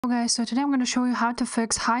Okay, so today I'm going to show you how to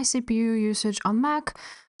fix high CPU usage on Mac.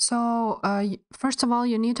 So first of all,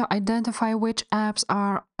 you need to identify which apps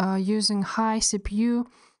are using high CPU.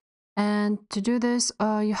 And to do this,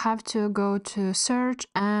 you have to go to search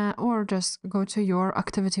or just go to your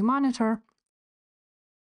activity monitor.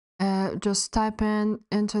 Just type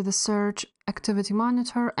into the search activity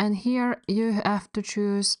monitor, and here you have to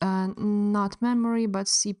choose not memory but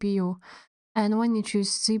CPU. And when you choose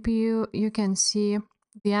CPU, you can see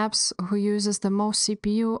the apps who uses the most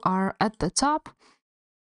CPU are at the top.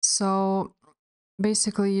 So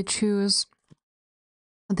basically you choose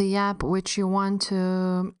the app which you want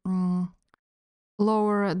to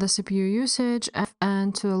lower the CPU usage,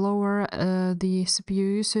 and to lower the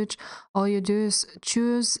CPU usage, all you do is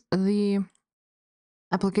choose the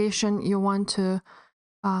application you want to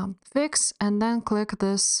fix and then click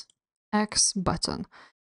this X button.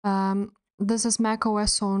 This is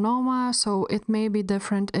macOS Sonoma, so it may be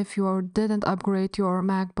different if you didn't upgrade your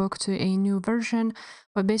MacBook to a new version,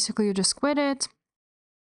 but basically you just quit it,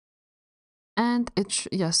 and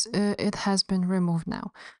it has been removed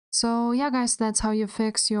now. So yeah, guys, that's how you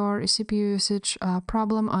fix your CPU usage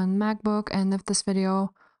problem on MacBook. And if this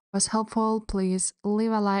video was helpful, please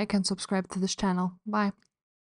leave a like and subscribe to this channel. Bye.